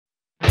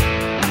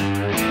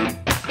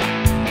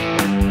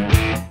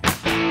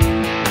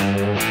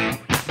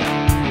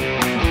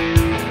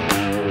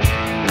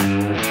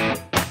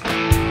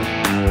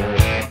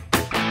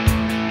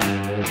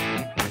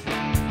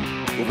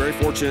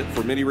fortunate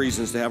for many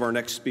reasons to have our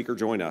next speaker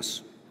join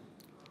us.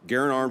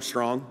 Garen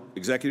Armstrong,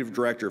 Executive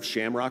Director of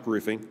Shamrock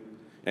Roofing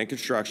and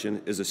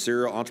Construction, is a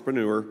serial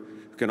entrepreneur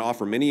who can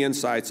offer many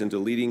insights into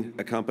leading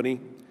a company,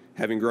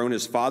 having grown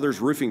his father's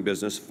roofing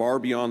business far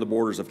beyond the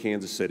borders of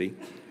Kansas City.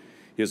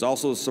 He is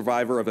also a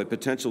survivor of a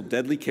potential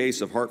deadly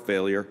case of heart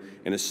failure,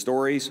 and his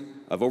stories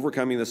of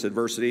overcoming this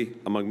adversity,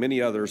 among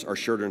many others, are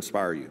sure to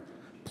inspire you.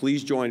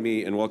 Please join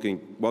me in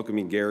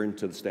welcoming Garen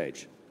to the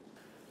stage.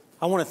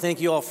 I want to thank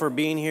you all for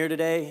being here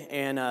today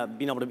and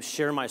being able to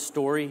share my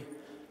story.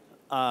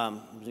 I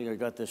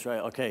got this right.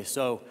 Okay,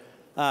 so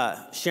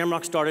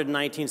Shamrock started in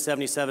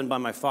 1977 by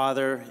my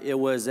father. It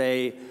was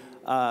a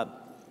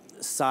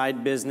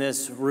side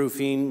business,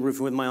 roofing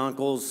with my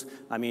uncles.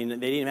 I mean,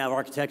 they didn't have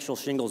architectural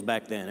shingles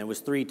back then. It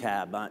was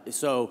 3-tab.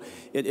 So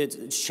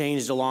it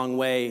changed a long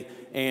way.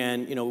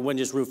 And, you know, it wasn't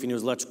just roofing, it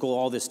was electrical,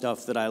 all this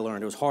stuff that I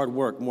learned. It was hard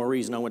work, more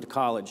reason I went to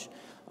college.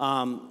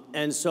 But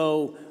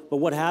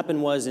what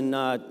happened was in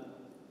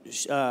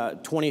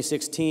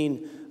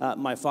 2016,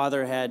 my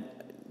father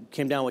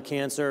came down with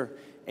cancer,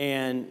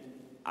 and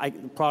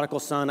prodigal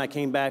son, I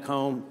came back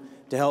home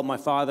to help my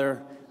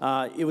father.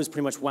 It was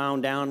pretty much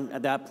wound down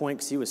at that point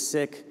because he was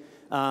sick,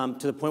 to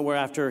the point where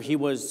after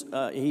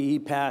he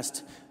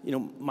passed, you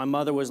know, my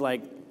mother was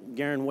like,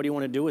 Garen, what do you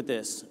want to do with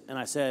this? And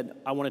I said,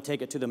 I want to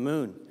take it to the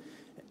moon.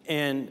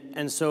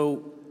 And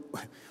so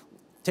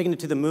taking it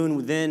to the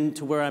moon then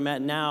to where I'm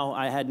at now,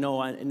 I had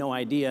no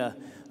idea.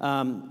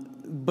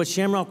 But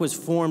Shamrock was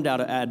formed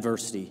out of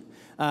adversity.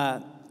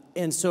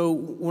 And so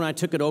when I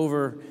took it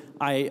over,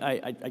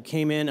 I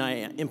came in,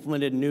 I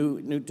implemented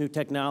new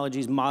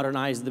technologies,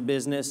 modernized the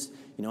business.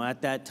 You know,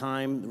 at that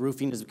time,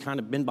 roofing has kind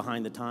of been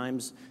behind the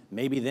times.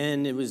 Maybe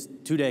then it was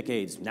 2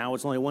 decades. Now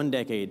it's only 1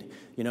 decade.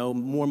 You know,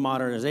 more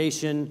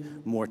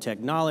modernization, more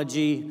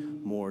technology,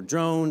 more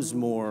drones,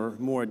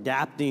 more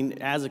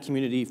adapting as a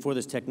community for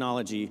this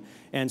technology.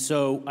 And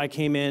so I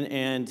came in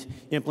and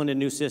implemented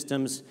new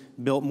systems,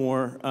 built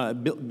a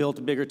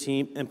bigger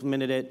team,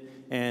 implemented it,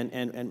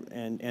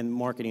 and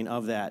marketing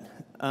of that.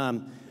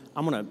 I'm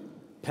gonna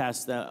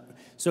pass that.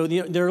 So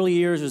the early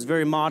years was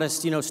very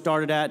modest. You know,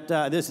 started at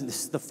this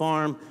is the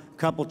farm,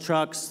 couple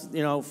trucks.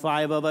 You know,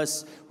 5 of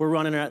us. We're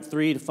running at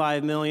 3 to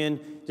 5 million,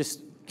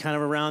 just kind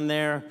of around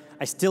there.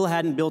 I still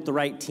hadn't built the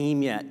right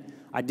team yet.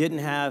 I didn't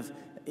have.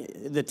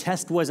 The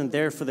test wasn't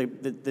there for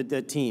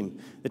the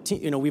team. The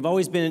team, you know, we've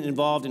always been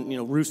involved in, you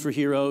know, Roofs for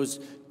Heroes,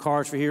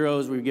 Cars for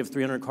Heroes. We give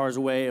 300 cars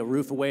away, a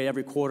roof away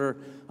every quarter.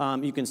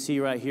 You can see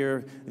right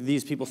here,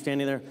 these people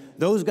standing there.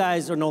 Those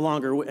guys are no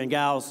longer, and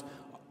gals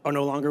are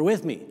no longer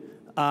with me.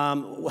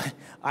 I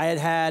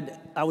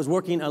was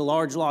working a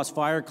large loss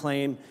fire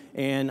claim,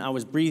 and I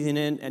was breathing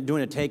in and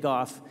doing a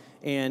takeoff.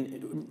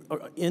 And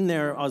in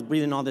there, I was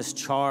breathing all this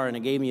char, and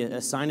it gave me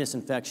a sinus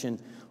infection.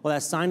 Well,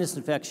 that sinus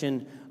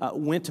infection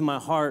went to my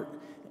heart,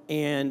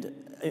 and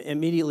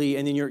immediately,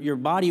 and then your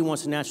body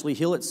wants to naturally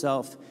heal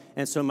itself,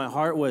 and so my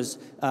heart was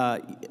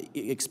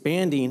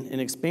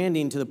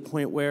expanding to the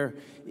point where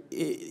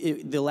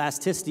the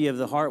elasticity of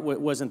the heart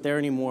wasn't there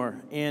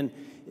anymore, and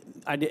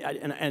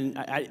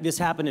this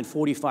happened in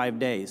 45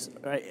 days,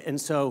 right? And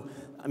so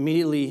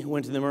immediately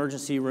went to the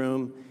emergency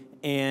room,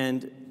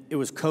 and it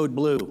was code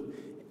blue,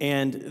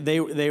 and they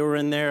were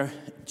in there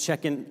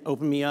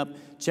opened me up,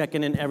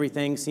 checking in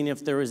everything, seeing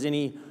if there was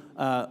any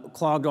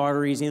clogged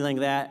arteries, anything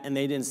like that, and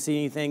they didn't see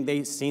anything.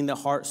 They seen the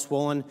heart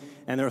swollen,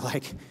 and they're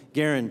like,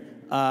 Garen,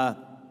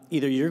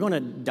 either you're gonna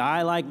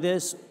die like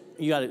this,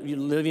 you're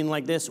living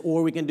like this,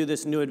 or we can do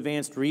this new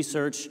advanced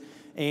research,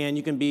 and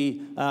you can be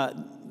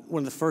one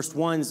of the first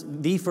one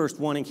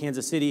in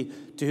Kansas City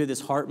to do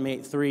this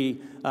HeartMate 3,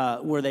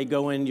 where they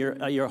go in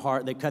your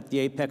heart, they cut the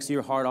apex of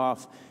your heart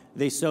off,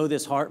 they sew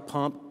this heart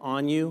pump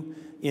on you,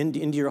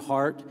 into your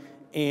heart,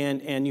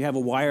 and you have a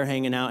wire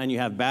hanging out, and you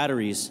have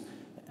batteries.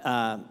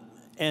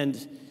 And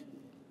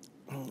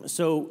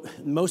so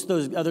most of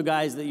those other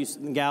guys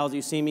and gals that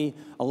you see me,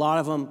 a lot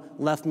of them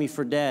left me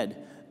for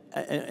dead.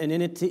 And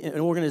in an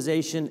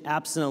organization,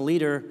 absent a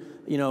leader,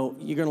 you know,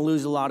 you're gonna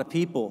lose a lot of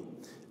people.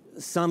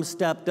 Some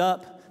stepped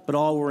up, but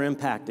all were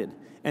impacted.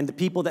 And the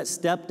people that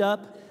stepped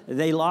up,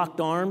 they locked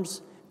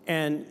arms,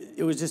 and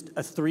it was just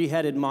a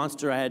 3-headed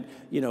monster. I had,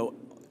 you know,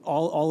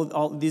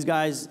 all these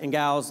guys and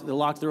gals, they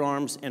locked their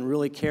arms and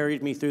really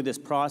carried me through this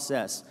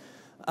process.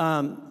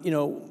 You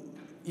know,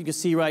 you can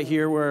see right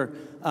here where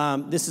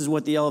this is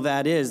what the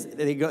LVAD is.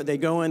 They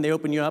go in, they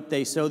open you up,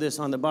 they sew this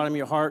on the bottom of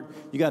your heart.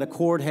 You got a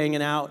cord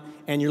hanging out,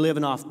 and you're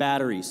living off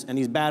batteries. And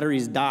these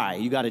batteries die.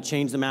 You got to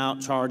change them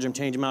out, charge them,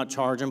 change them out,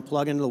 charge them,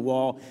 plug into the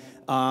wall.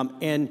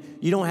 And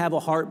you don't have a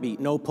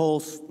heartbeat, no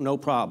pulse, no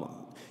problem.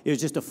 It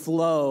was just a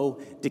flow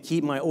to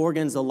keep my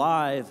organs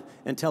alive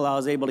until I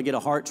was able to get a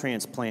heart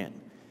transplant.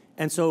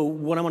 And so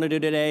what I'm going to do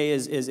today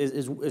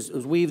is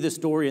weave this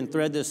story and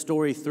thread this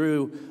story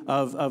through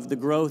of the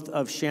growth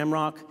of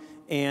Shamrock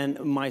and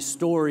my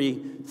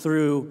story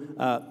through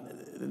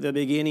the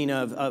beginning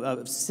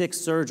of 6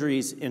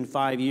 surgeries in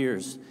 5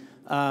 years.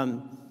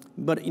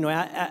 But, you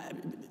know,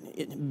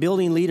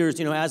 building leaders,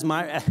 you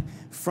know,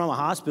 from a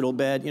hospital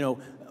bed, you know,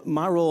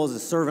 my role as a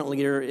servant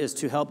leader is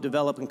to help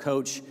develop and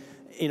coach,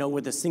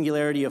 with a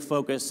singularity of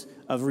focus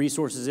of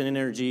resources and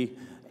energy,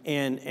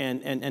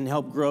 and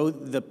help grow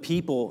the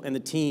people and the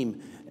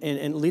team.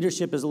 And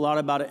leadership is a lot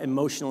about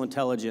emotional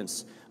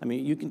intelligence. I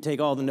mean, you can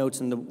take all the notes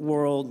in the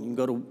world, you can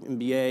go to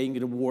MBA, you can go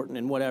to Wharton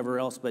and whatever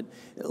else, but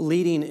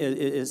leading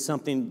is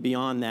something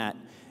beyond that.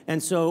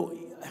 And so,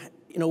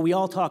 we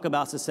all talk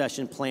about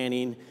succession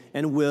planning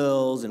and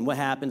wills and what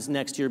happens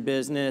next to your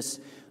business.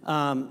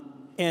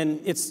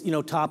 And it's,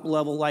 top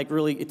level, like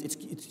really, it's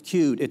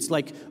cute. It's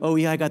like, oh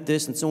yeah, I got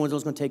this and someone else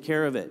is gonna take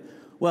care of it.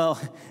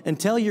 Well,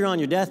 until you're on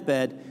your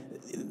deathbed,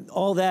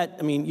 all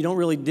that, you don't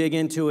really dig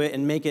into it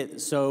and make it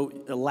so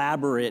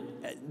elaborate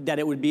that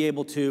it would be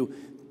able to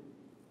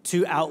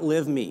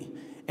outlive me.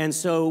 And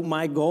so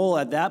my goal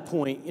at that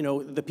point,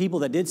 the people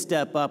that did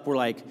step up were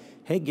like,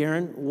 hey,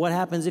 Garen, what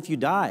happens if you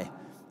die?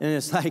 And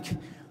it's like,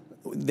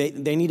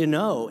 they need to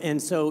know.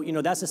 And so,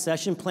 that's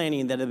succession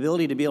planning, that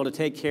ability to be able to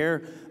take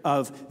care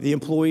of the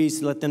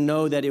employees, let them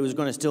know that it was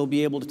going to still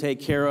be able to take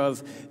care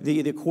of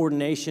the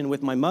coordination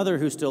with my mother,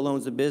 who still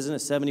owns the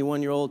business,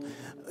 71-year-old,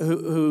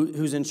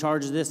 who's in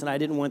charge of this, and I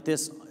didn't want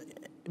this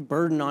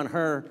burden on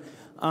her,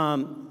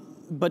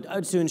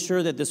 but to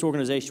ensure that this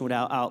organization would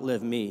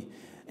outlive me.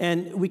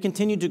 And we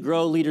continued to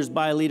grow leaders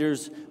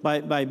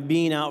by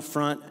being out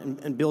front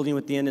and building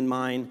with the end in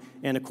mind.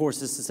 And of course,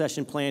 the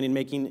succession planning,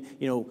 making,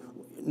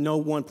 no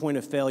one point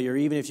of failure.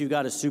 Even if you've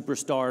got a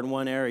superstar in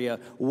one area,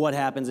 what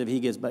happens if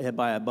he gets hit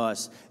by a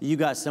bus? You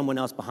got someone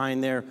else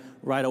behind there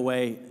right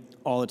away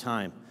all the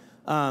time.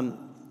 And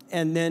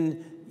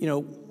then,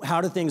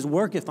 how do things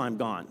work if I'm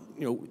gone?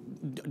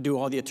 Do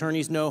all the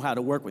attorneys know how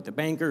to work with the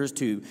bankers,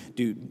 to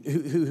do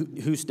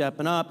who's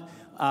stepping up?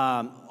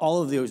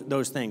 All of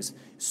those things.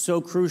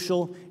 So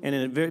crucial,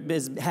 and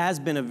it has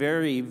been a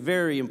very,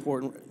 very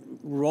important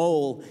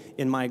role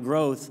in my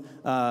growth,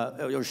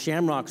 or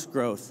Shamrock's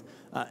growth.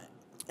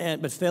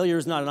 But failure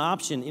is not an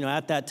option.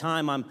 At that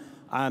time,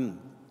 I'm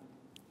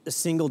a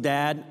single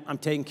dad. I'm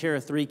taking care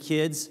of 3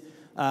 kids.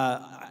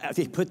 If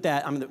you put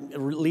that, I'm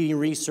leading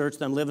research.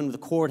 I'm living with a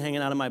cord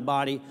hanging out of my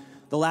body.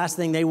 The last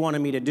thing they wanted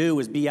me to do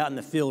was be out in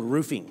the field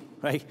roofing,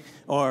 right?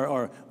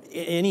 Or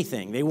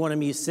anything. They wanted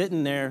me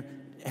sitting there,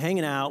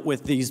 hanging out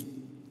with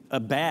a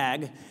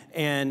bag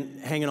and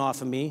hanging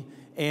off of me.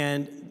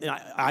 And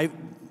I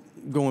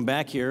going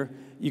back here,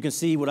 you can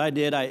see what I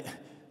did. I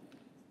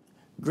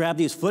grabbed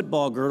these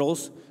football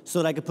girdles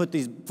so that I could put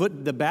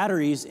the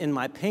batteries in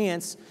my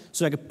pants,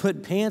 so I could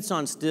put pants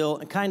on still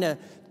and kind of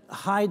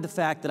hide the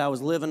fact that I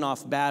was living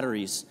off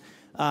batteries.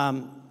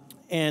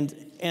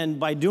 And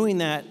by doing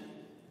that,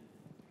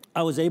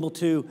 I was able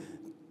to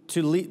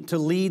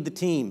lead the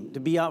team, to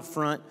be out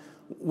front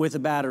with the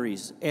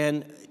batteries.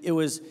 And it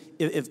was,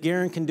 if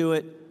Garen can do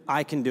it,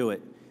 I can do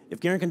it. If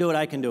Garen can do it,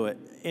 I can do it.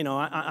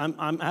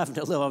 I'm having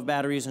to live off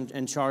batteries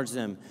and charge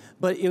them.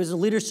 But it was a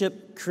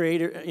leadership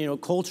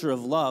culture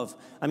of love.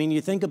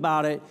 You think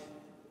about it,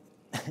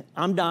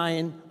 I'm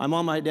dying, I'm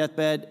on my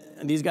deathbed,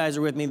 and these guys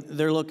are with me,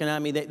 they're looking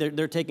at me,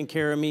 they're taking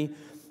care of me,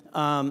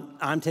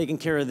 I'm taking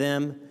care of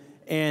them,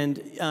 and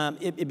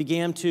it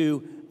began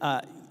to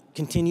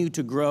continue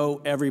to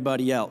grow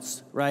everybody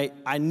else, right?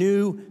 I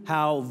knew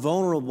how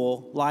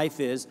vulnerable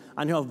life is,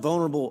 I knew how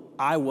vulnerable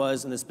I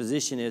was in this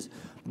position is,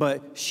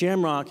 but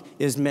Shamrock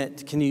is meant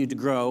to continue to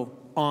grow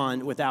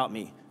on without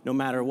me, no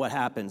matter what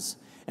happens.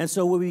 And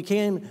so we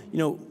became,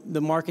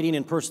 the marketing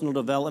and personal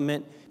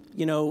development,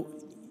 the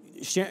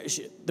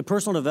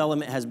personal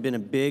development has been a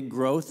big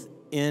growth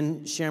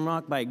in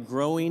Shamrock by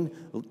growing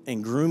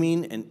and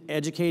grooming and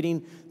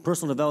educating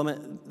personal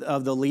development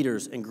of the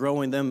leaders and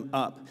growing them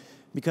up.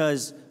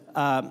 Because,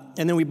 and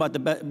then we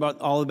brought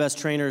all the best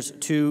trainers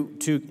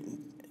to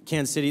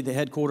Kansas City, the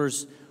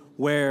headquarters,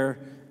 where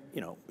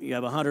you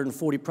have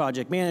 140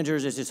 project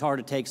managers. It's just hard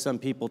to take some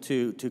people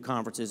to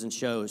conferences and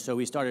shows. So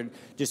we started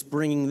just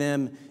bringing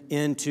them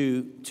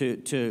into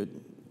to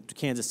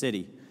Kansas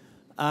City.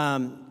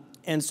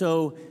 And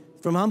so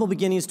from humble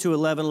beginnings to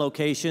 11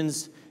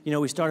 locations,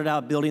 we started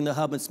out building the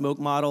hub and spoke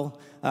model,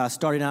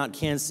 starting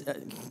out in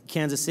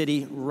Kansas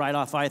City, right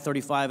off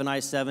I-35 and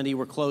I-70.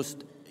 We're close,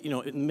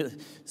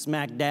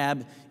 smack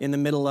dab in the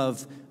middle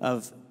of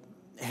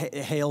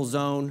hail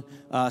zone,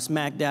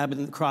 smack dab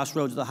in the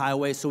crossroads of the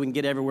highway, so we can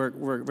get everywhere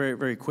very,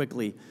 very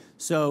quickly.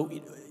 So,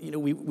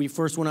 we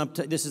first went up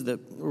to, this is the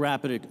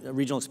rapid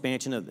regional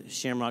expansion of the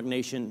Shamrock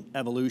Nation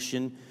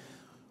evolution.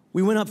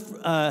 We went up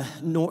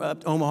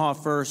up to Omaha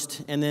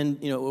first, and then,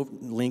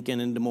 Lincoln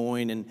and Des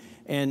Moines,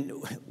 and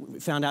we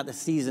found out the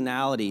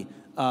seasonality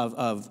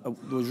of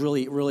was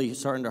really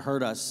starting to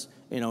hurt us,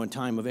 in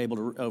time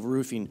of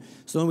roofing.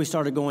 So then we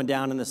started going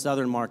down in the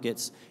southern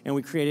markets, and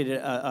we created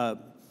a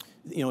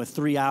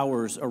 3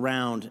 hours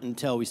around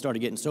until we started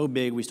getting so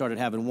big, we started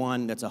having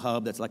one that's a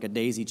hub that's like a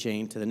daisy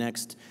chain to the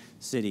next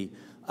city.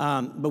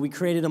 But we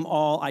created them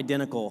all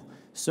identical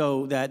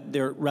so that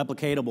they're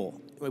replicatable.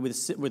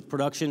 With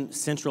production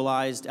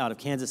centralized out of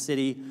Kansas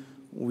City,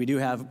 we do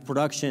have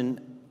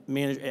production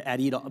managed at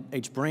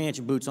each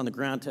branch, boots on the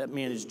ground to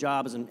manage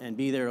jobs and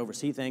be there to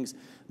oversee things.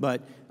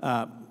 But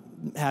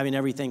having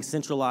everything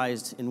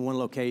centralized in one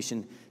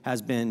location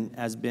has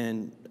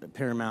been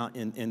paramount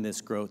in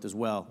this growth as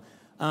well.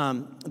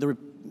 The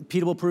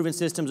repeatable proven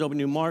systems open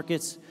new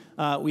markets.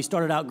 We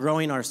started out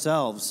growing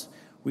ourselves.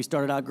 We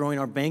started out growing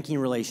our banking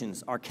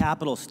relations, our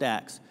capital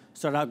stacks,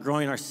 started out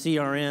growing our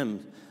CRM.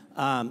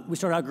 We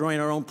started out growing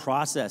our own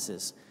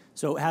processes.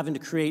 So having to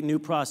create new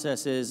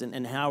processes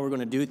and how we're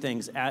going to do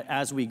things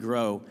as we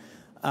grow.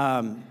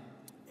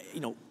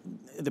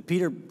 The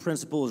Peter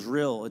principle is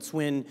real. It's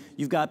when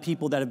you've got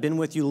people that have been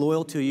with you,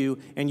 loyal to you,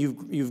 and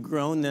you've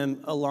grown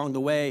them along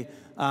the way,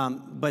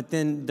 but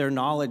then their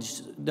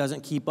knowledge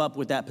doesn't keep up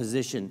with that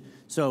position.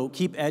 So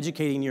keep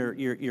educating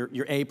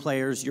your A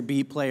players, your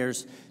B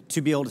players,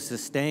 to be able to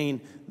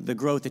sustain the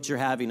growth that you're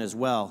having as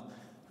well.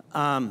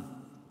 And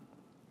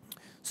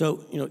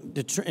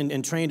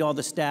trained all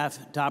the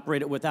staff to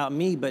operate it without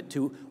me, but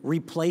to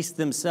replace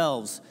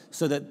themselves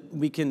so that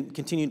we can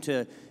continue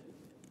to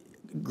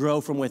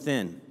grow from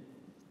within.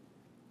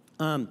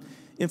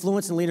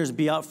 Influencing leaders,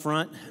 be out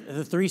front.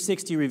 The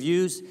 360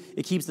 reviews,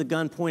 it keeps the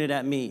gun pointed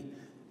at me.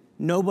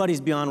 Nobody's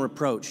beyond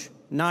reproach,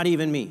 not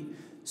even me.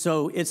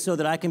 So it's so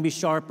that I can be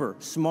sharper,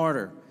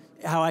 smarter,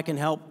 how I can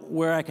help,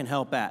 where I can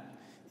help at.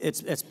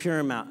 It's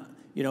paramount.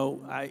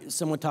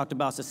 Someone talked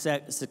about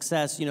success.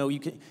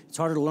 It's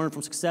harder to learn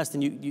from success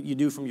than you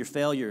do from your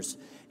failures.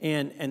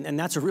 And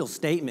that's a real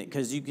statement,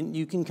 because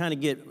you can kind of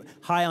get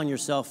high on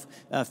yourself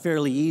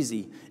fairly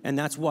easy. And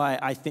that's why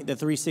I think the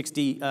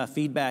 360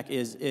 feedback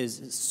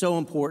is so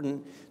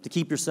important, to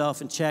keep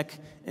yourself in check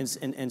and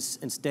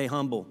stay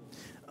humble.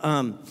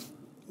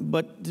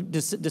 But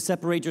to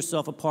separate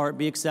yourself apart,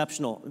 be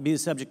exceptional, be the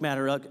subject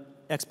matter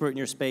expert in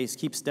your space,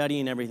 keep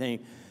studying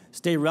everything,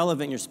 stay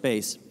relevant in your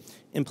space,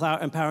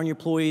 empowering your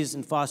employees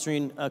and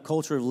fostering a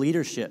culture of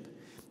leadership.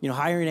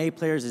 Hiring A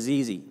players is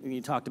easy.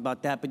 You talked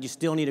about that, but you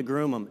still need to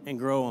groom them and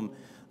grow them.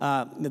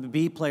 The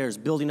B players,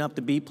 building up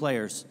the B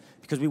players,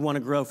 because we want to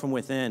grow from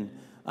within.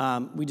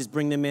 We just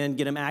bring them in,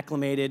 get them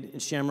acclimated in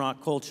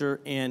Shamrock culture,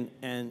 and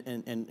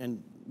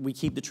we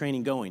keep the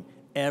training going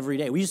every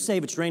day. We used to say,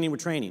 if we're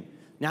training.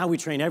 Now we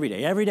train every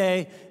day. Every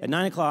day at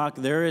 9 o'clock,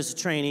 there is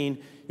training.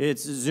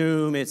 It's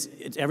Zoom. It's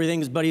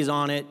everything's buddies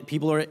on it.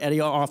 People are at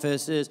your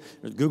offices.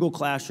 There's Google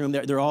Classroom.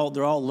 They're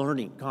all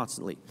learning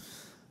constantly.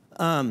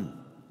 And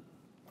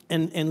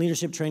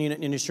leadership training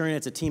and ensuring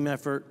it's a team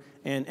effort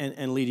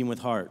and leading with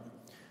heart.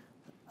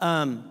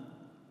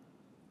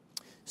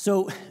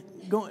 So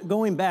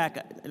going back,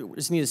 I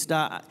just need to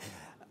stop.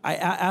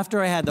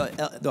 After I had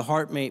the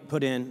HeartMate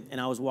put in and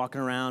I was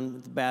walking around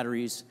with the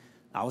batteries,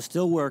 I was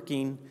still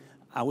working.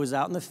 I was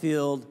out in the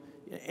field,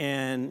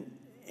 and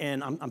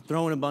I'm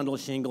throwing a bundle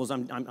of shingles,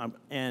 and I'm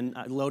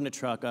loading a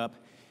truck up,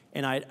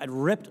 and I'd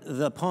ripped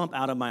the pump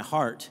out of my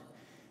heart.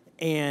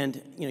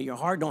 And your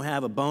heart don't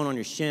have a bone on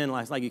your shin,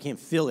 like you can't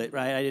feel it,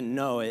 right? I didn't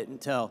know it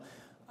until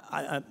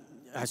I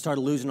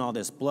started losing all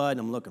this blood,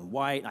 and I'm looking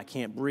white, I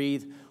can't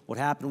breathe. What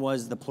happened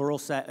was the pleural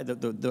sac,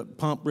 the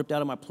pump ripped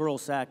out of my pleural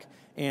sac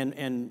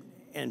and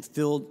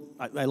filled.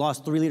 I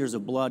lost 3 liters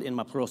of blood in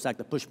my pleural sac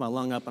that pushed my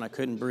lung up, and I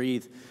couldn't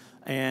breathe.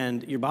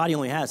 And your body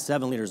only has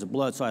 7 liters of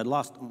blood, so I'd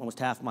lost almost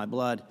half of my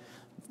blood.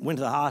 Went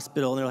to the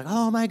hospital, and they're like,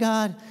 oh, my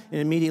God. And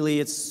immediately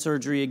it's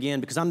surgery again,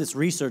 because I'm this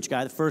research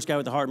guy, the first guy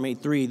with the HeartMate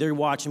 3. They're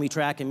watching me,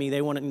 tracking me.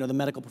 They want to, the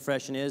medical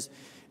profession is.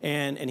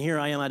 And here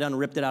I am. I done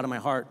ripped it out of my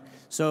heart.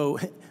 So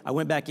I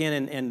went back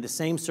in, and the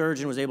same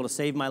surgeon was able to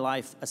save my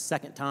life a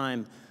second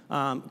time,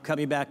 cut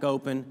me back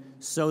open,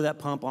 sew that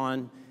pump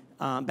on,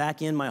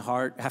 back in my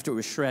heart after it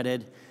was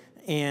shredded.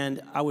 And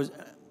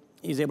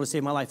he was able to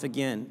save my life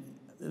again.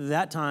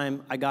 That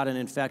time, I got an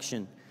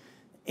infection.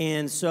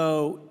 And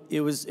so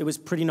it was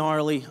pretty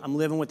gnarly. I'm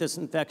living with this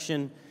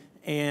infection,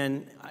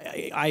 and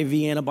IV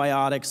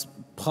antibiotics,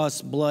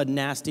 pus, blood,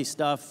 nasty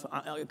stuff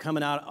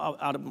coming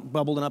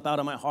bubbling up out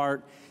of my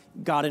heart.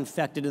 Got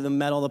infected to the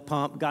metal of the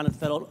pump, got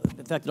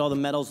infected all the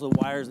metals of the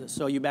wires that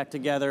sew you back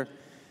together,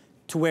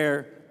 to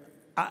where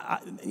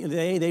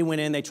they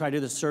went in, they tried to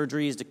do the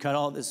surgeries to cut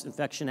all this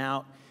infection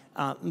out,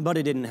 but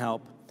it didn't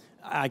help.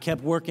 I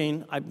kept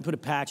working. I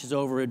put patches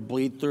over it,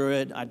 bleed through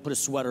it. I'd put a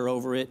sweater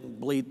over it,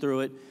 bleed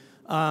through it.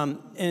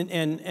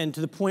 And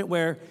to the point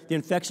where the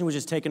infection was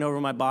just taking over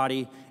my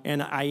body,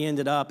 and I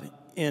ended up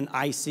in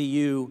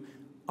ICU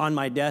on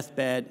my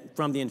deathbed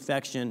from the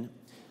infection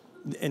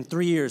in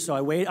 3 years. So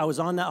I was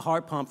on that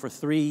heart pump for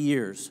 3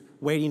 years,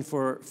 waiting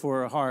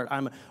for a heart.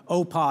 I'm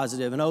O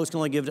positive, and O's can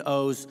only give to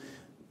O's.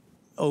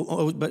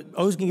 But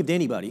O's can give to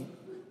anybody.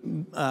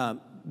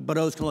 But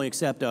O's can only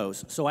accept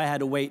O's. So I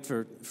had to wait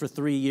for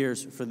 3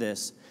 years for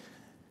this.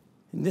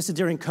 And this is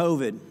during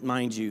COVID,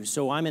 mind you.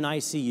 So I'm in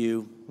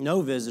ICU,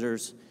 no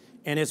visitors,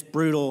 and it's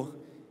brutal.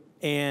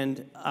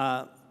 And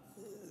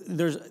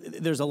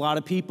there's a lot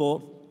of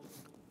people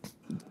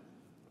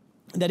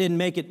that didn't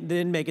make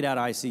it out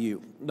of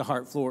ICU, the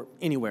heart floor,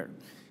 anywhere.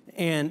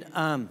 And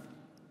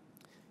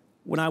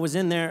when I was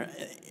in there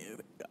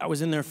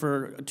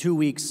for 2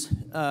 weeks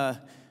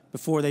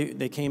before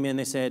they came in.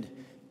 They said,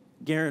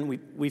 Garen,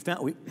 we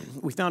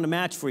found a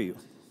match for you.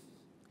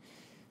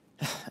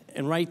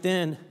 And right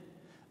then,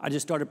 I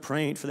just started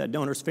praying for that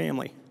donor's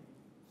family.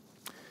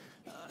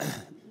 I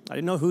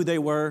didn't know who they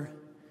were,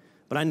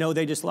 but I know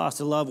they just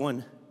lost a loved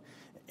one.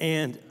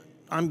 And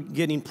I'm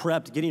getting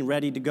prepped, getting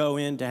ready to go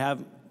in to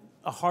have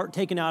a heart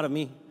taken out of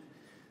me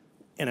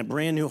and a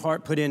brand new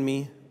heart put in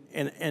me.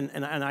 And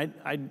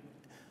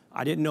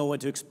I didn't know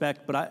what to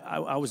expect, but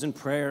I was in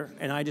prayer,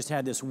 and I just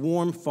had this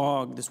warm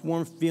fog, this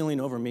warm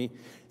feeling over me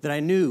that I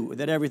knew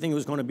that everything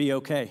was going to be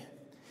okay.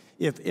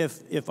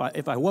 If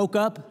I woke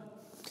up,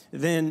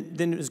 then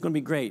it was going to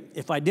be great.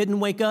 If I didn't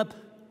wake up,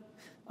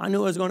 I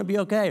knew it was going to be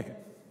okay.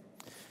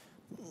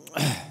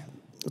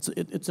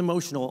 It's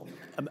emotional.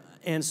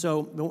 And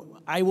so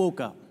I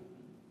woke up.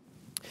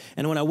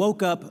 And when I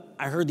woke up,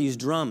 I heard these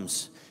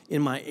drums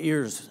in my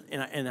ears,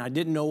 and I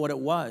didn't know what it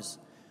was.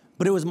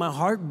 But it was my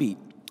heartbeat.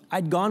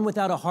 I'd gone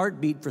without a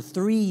heartbeat for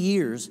 3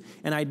 years,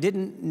 and I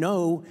didn't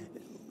know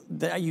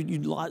that you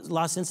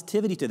lost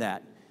sensitivity to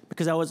that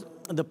because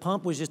the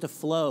pump was just a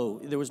flow.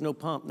 There was no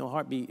pump, no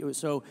heartbeat. It was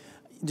so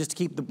just to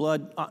keep the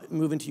blood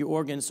moving to your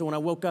organs. So when I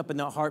woke up and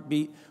that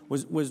heartbeat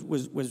was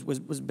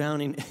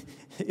bounding,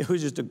 it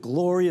was just a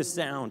glorious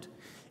sound,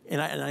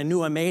 and I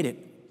knew I made it.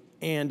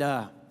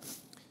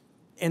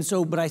 And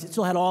so, but I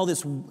still had all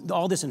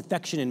this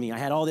infection in me. I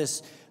had all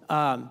this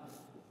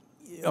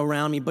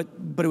around me, but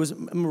it was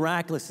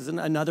miraculous.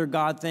 Another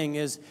God thing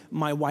is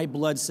my white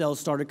blood cells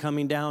started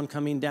coming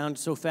down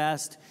so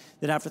fast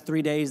that after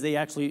 3 days, they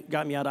actually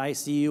got me out of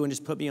ICU and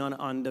just put me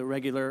on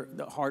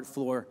the heart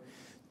floor,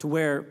 to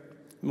where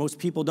most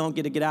people don't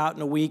get to get out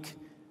in a week,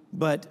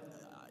 but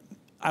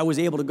I was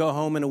able to go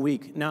home in a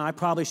week. Now, I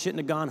probably shouldn't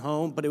have gone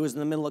home, but it was in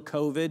the middle of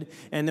COVID,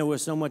 and there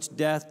was so much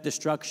death,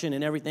 destruction,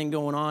 and everything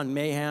going on,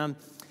 mayhem.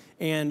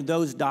 And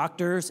those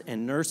doctors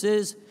and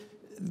nurses,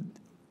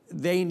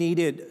 they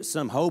needed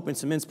some hope and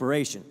some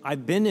inspiration.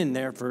 I've been in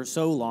there for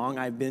so long.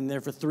 I've been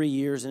there for 3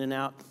 years in and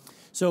out.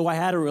 So I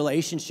had a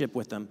relationship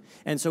with them.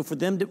 And so for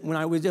them, when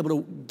I was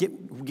able to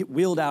get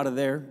wheeled out of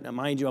there, now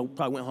mind you, I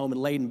probably went home and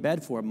laid in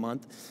bed for a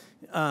month,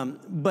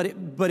 but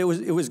it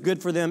was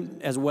good for them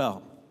as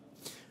well.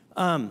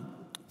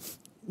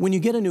 When you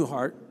get a new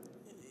heart,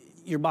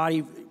 your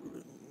body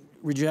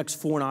rejects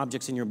foreign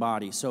objects in your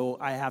body. So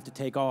I have to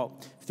take all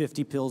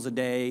 50 pills a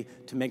day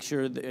to make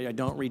sure that I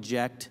don't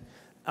reject,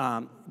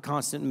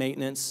 constant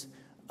maintenance,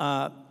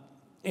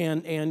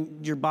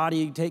 and your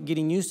body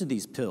getting used to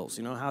these pills.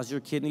 You know, how's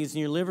your kidneys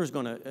and your liver's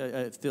going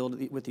to fill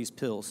with these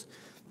pills?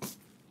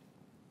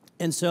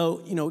 And so,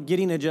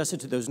 getting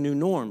adjusted to those new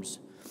norms.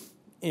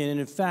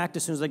 And in fact,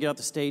 as soon as I get off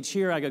the stage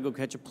here, I got to go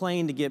catch a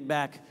plane to get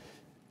back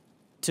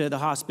to the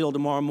hospital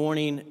tomorrow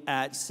morning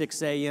at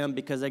 6 a.m.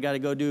 because I got to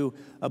go do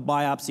a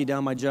biopsy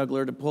down my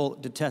jugular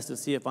to test to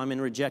see if I'm in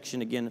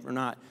rejection again or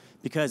not,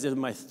 because it was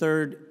my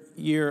 3rd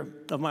year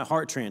of my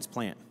heart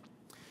transplant.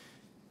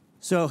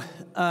 So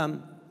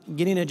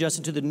getting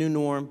adjusted to the new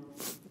norm,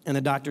 and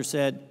the doctor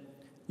said,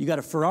 "You got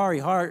a Ferrari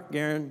heart,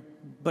 Garen,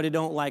 but it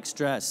don't like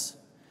stress."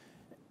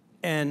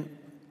 And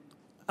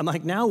I'm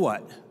like, now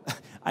what?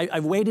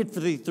 I've waited for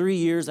the 3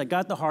 years. I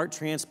got the heart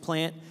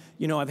transplant.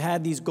 I've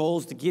had these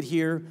goals to get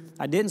here.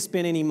 I didn't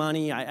spend any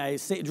money. I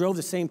drove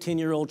the same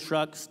 10-year-old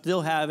truck,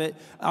 still have it.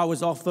 I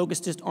was all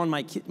focused just on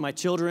my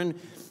children,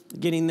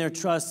 getting their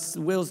trusts,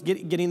 wills,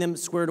 getting them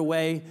squared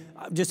away.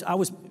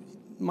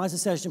 My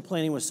succession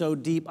planning was so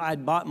deep, I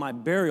had bought my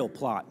burial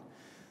plot.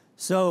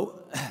 So,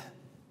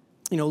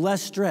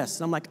 less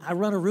stress. I'm like, I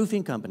run a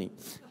roofing company.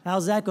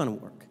 How's that going to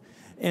work?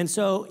 And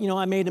so,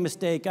 I made a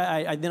mistake.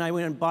 Then I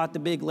went and bought the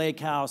big lake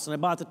house, and I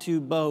bought the 2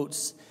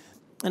 boats.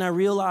 And I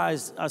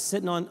realized I was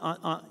sitting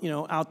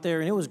out there,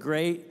 and it was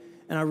great.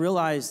 And I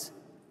realized,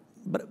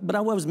 but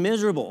I was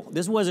miserable.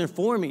 This wasn't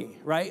for me,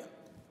 right?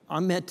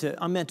 I'm meant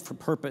for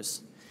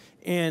purpose,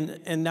 and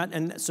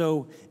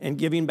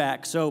giving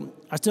back. So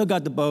I still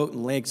got the boat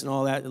and lakes and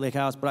all that, the lake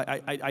house, but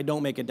I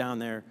don't make it down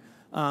there.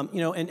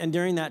 And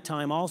during that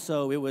time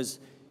also, it was,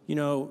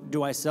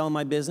 do I sell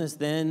my business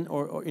then,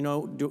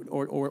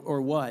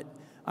 or what?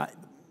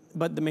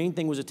 But the main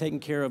thing was taking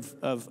care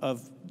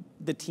of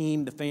the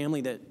team, the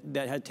family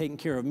that had taken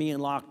care of me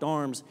and locked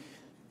arms,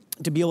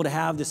 to be able to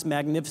have this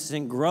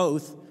magnificent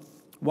growth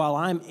while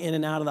I'm in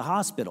and out of the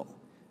hospital.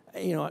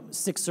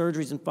 6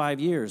 surgeries in 5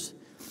 years.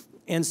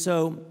 And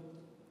so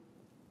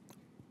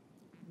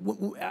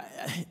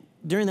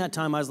during that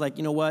time, I was like,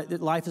 you know what?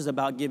 Life is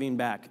about giving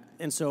back.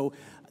 And so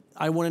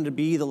I wanted to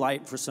be the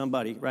light for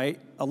somebody, right?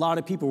 A lot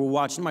of people were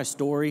watching my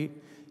story.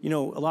 A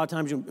lot of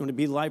times you want to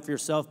be the light for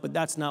yourself, but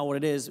that's not what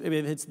it is.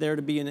 It's there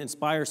to be and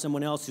inspire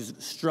someone else who's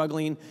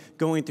struggling,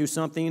 going through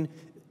something,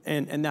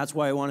 and that's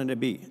why I wanted to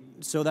be,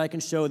 so that I can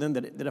show them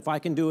that if I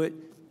can do it,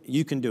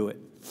 you can do it.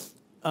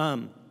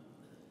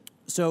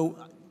 So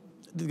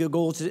the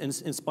goal is to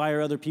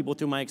inspire other people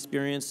through my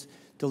experience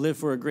to live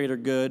for a greater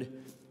good,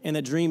 and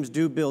that dreams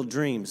do build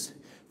dreams.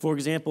 For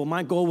example,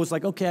 my goal was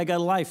like, okay, I got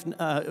a life,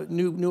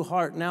 new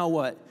heart, now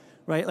what,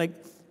 right? Like,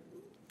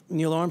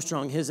 Neil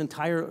Armstrong, his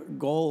entire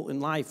goal in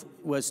life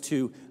was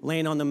to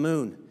land on the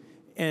moon.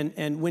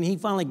 And when he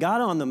finally got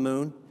on the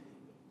moon,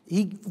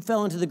 he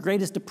fell into the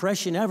greatest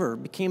depression ever,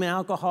 became an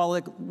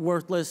alcoholic,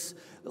 worthless,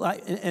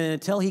 and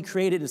until he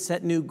created and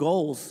set new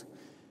goals,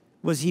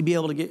 was he be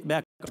able to get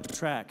back on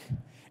track.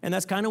 And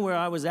that's kind of where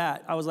I was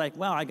at. I was like,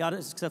 wow, I got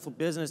a successful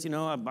business,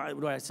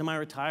 do I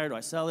semi-retire, do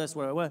I sell this,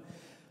 what?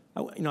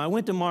 I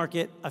went to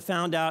market, I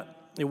found out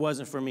it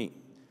wasn't for me.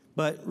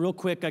 But real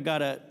quick, I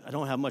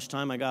don't have much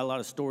time, I got a lot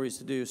of stories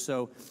to do,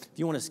 so if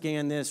you want to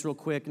scan this real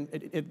quick,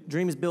 if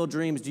dreams build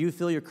dreams, do you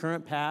feel your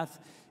current path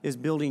is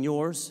building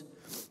yours?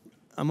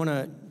 I'm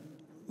gonna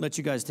let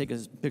you guys take a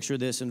picture of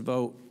this and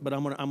vote, but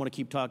I'm gonna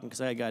keep talking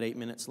because I got 8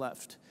 minutes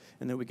left,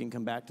 and then we can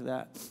come back to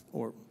that.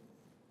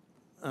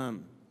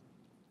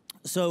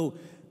 So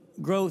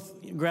growth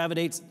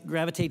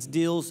gravitates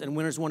deals, and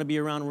winners want to be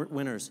around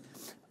winners.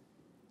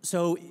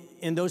 So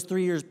in those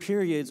 3 years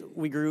periods,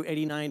 we grew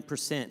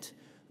 89%.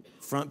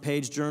 Front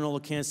page journal,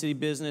 Kansas City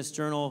Business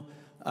Journal,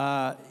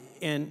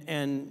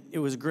 and it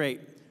was great.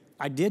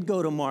 I did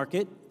go to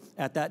market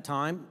at that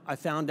time. I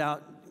found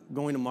out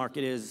going to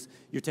market is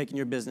you're taking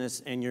your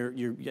business and you're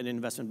an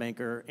investment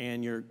banker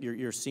and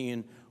you're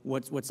seeing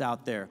what's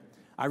out there.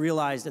 I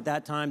realized at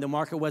that time the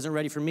market wasn't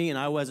ready for me and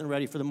I wasn't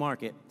ready for the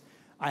market.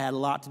 I had a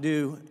lot to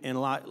do and a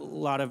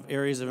lot of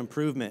areas of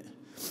improvement.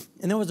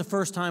 And that was the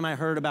first time I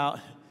heard about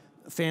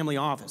family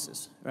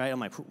offices, right? I'm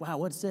like, wow,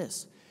 what's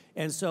this?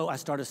 And so I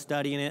started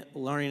studying it,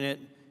 learning it,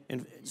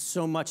 and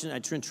so much, and I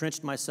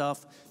entrenched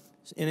myself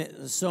in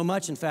it so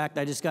much, in fact,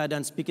 I just got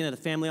done speaking at a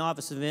family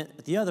office event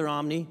at the other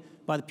Omni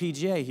by the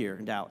PGA here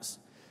in Dallas.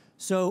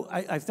 So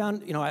I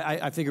found,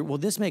 I figured, well,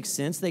 this makes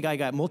sense. They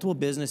got multiple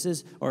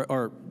businesses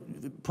or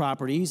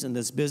properties in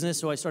this business,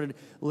 so I started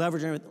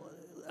leveraging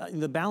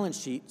the balance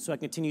sheet so I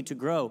continued to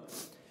grow.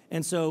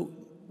 And so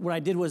what I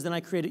did was then I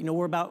created,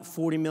 we're about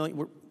 40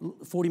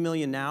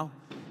 million now.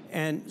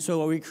 And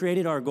so we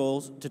created our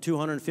goals to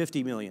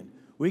 250 million.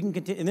 We can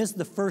continue, and this is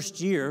the first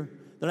year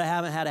that I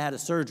haven't had a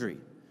surgery.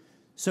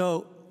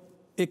 So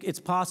it's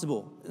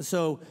possible.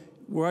 So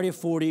we're already at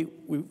 40.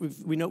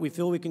 We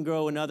feel we can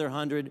grow another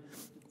 100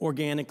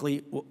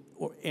 organically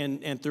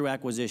and through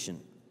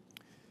acquisition.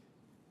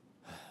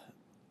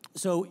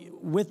 So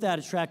with that,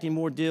 attracting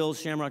more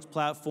deals, Shamrock's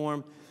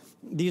platform,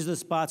 these are the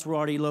spots we're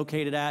already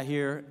located at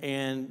here,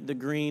 and the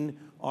green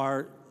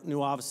are new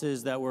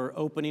offices that we're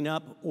opening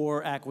up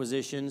or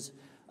acquisitions.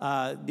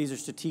 These are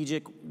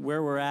strategic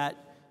where we're at.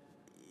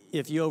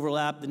 If you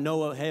overlap the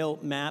NOAA hail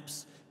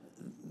maps,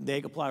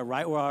 they apply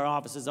right where our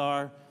offices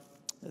are.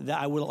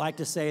 I would like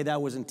to say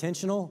that was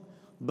intentional,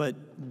 but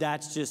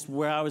that's just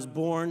where I was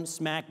born,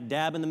 smack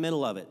dab in the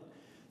middle of it.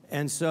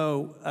 And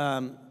so,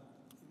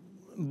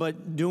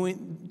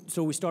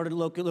 so we started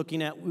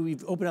looking at,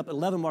 we've opened up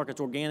 11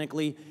 markets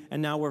organically,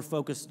 and now we're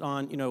focused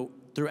on,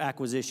 through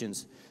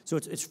acquisitions. So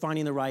it's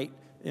finding the right,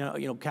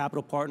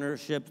 capital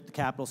partnership, the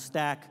capital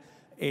stack,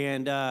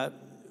 and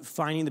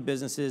finding the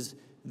businesses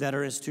that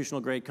are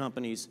institutional grade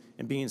companies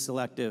and being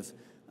selective.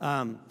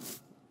 And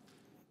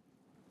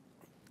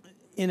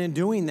in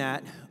doing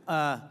that,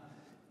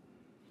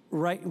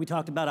 we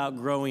talked about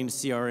outgrowing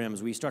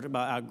CRMs. We started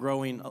about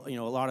outgrowing,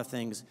 a lot of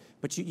things.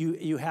 But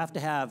you have to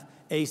have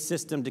a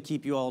system to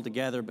keep you all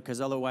together,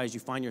 because otherwise you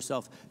find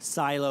yourself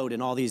siloed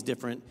in all these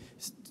different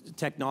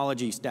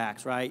technology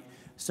stacks, right?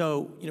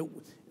 So,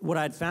 what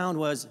I'd found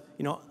was,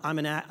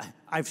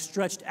 I've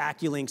stretched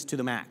AccuLinks to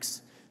the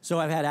max. So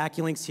I've had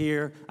AccuLinks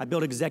here. I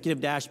built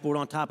executive dashboard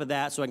on top of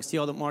that so I can see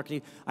all the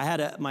marketing. I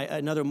had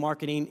another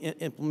marketing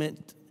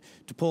implement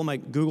to pull my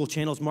Google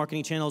channels,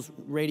 marketing channels,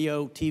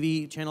 radio,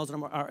 TV channels that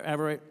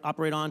I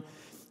operate on,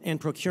 and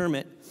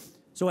procurement.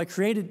 So I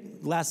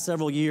created, last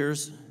several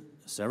years,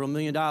 several $1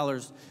 million,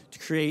 to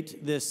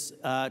create this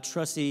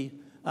trusty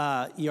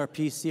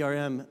ERP,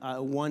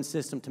 CRM, one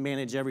system to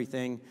manage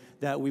everything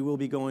that we will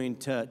be going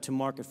to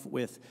market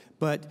with.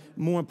 But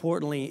more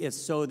importantly, it's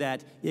so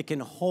that it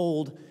can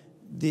hold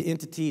the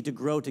entity to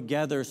grow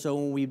together, so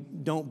when we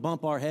don't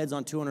bump our heads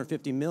on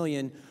 250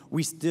 million,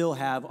 we still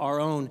have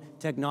our own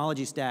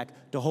technology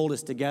stack to hold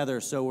us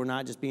together, so we're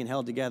not just being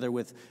held together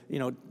with,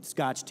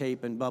 Scotch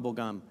tape and bubble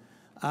gum,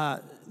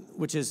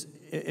 which is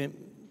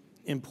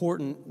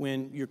important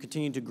when you're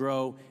continuing to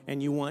grow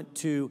and you want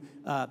to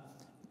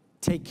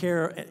take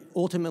care,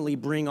 ultimately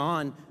bring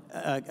on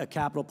a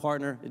capital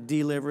partner,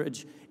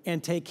 deleverage,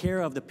 and take care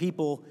of the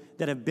people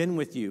that have been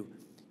with you.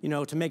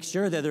 To make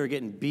sure that they're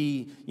getting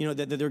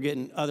that they're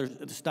getting other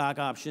stock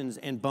options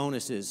and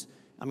bonuses.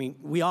 I mean,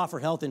 we offer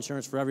health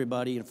insurance for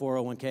everybody and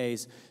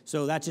 401ks,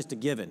 so that's just a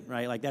given,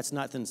 right? Like, that's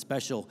nothing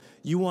special.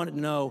 You want to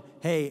know,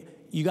 hey,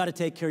 you got to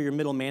take care of your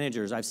middle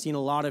managers. I've seen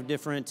a lot of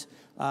different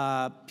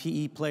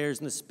PE players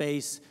in the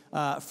space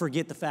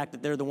forget the fact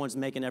that they're the ones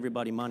making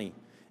everybody money.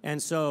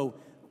 And so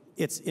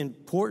it's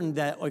important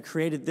that I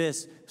created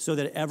this so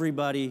that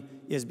everybody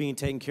is being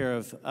taken care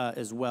of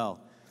as well.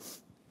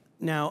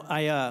 Now,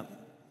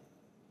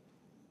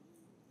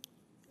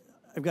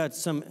 I've got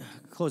some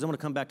close. I'm going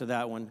to come back to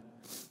that one.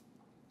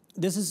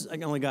 This is, I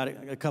only got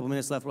a couple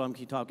minutes left while I'm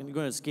keep talking. You're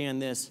going to scan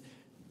this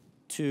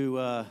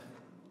to,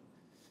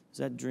 is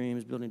that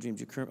dreams, building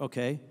dreams?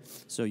 Okay,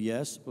 so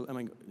yes. I'm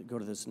going to go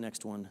to this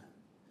next one.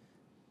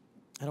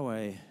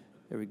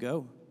 There we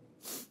go.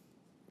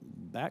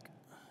 Back.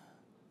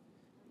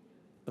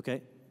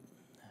 Okay.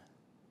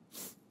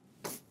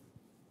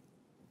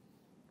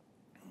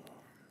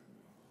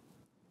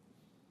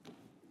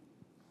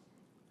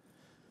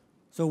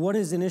 So what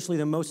is initially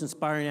the most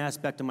inspiring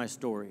aspect of my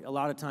story? A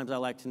lot of times I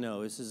like to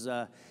know. This is,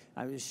 I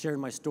shared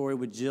my story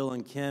with Jill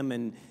and Kim,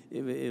 and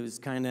it was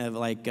kind of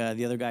like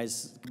the other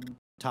guy's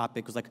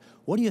topic was like,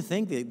 what do you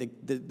think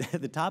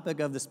the topic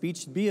of the speech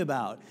should be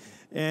about?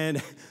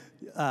 And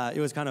it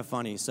was kind of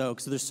funny. So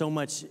there's so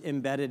much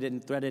embedded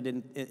and threaded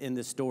in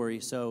this story.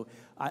 So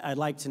I'd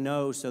like to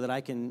know so that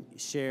I can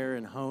share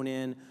and hone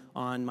in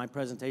on my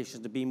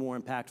presentations to be more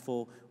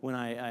impactful when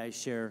I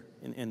share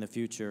in the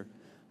future.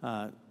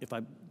 If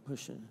I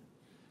push it.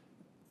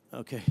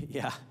 Okay,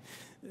 yeah,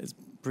 it's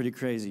pretty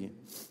crazy.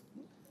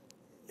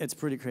 It's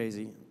pretty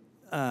crazy.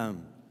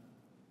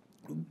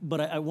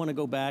 But I want to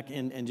go back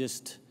and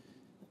just,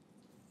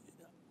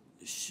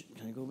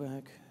 can I go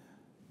back?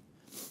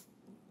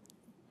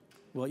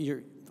 Well,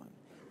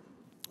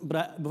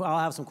 but I'll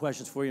have some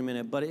questions for you in a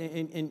minute. But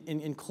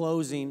in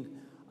closing,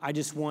 I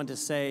just want to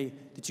say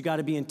that you got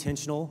to be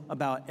intentional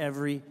about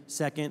every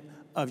second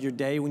of your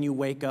day when you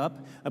wake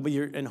up,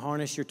 and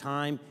harness your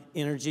time,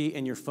 energy,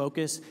 and your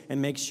focus,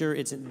 and make sure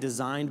it's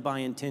designed by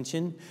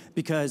intention.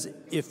 Because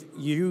if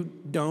you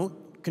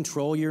don't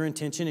control your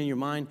intention in your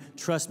mind,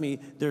 trust me,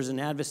 there's an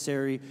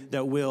adversary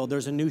that will.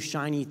 There's a new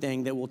shiny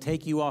thing that will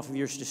take you off of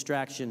your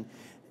distraction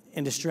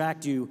and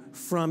distract you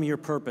from your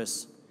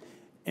purpose.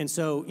 And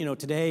so,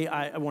 today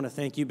I want to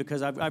thank you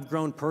because I've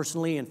grown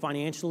personally and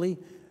financially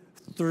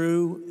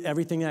through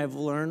everything that I've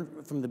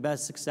learned from the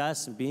best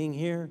success of being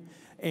here,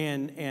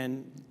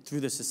 and through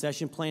the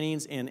succession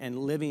plannings and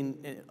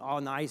living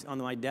on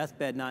my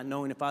deathbed, not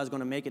knowing if I was going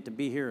to make it to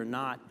be here or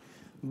not.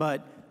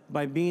 But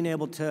by being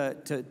able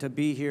to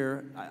be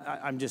here,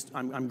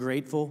 I'm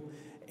grateful.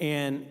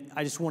 And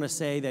I just want to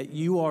say that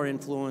you are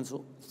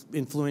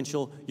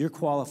influential, you're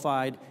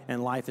qualified,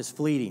 and life is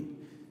fleeting.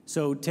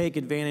 So take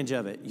advantage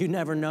of it. You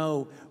never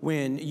know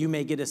when you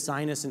may get a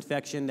sinus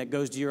infection that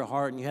goes to your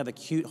heart and you have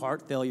acute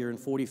heart failure in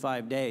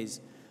 45 days.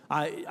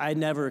 I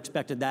never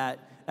expected that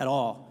at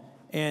all.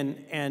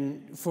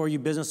 And for you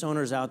business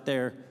owners out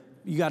there,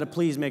 you got to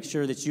please make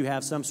sure that you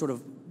have some sort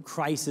of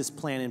crisis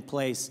plan in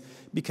place,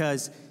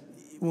 because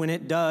when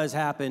it does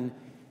happen,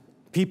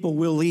 people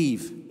will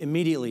leave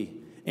immediately,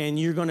 and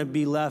you're going to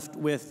be left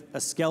with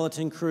a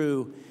skeleton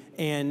crew,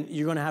 and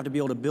you're going to have to be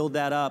able to build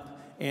that up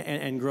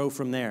and grow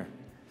from there.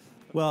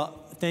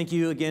 Well, thank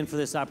you again for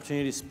this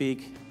opportunity to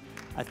speak.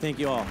 I thank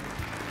you all.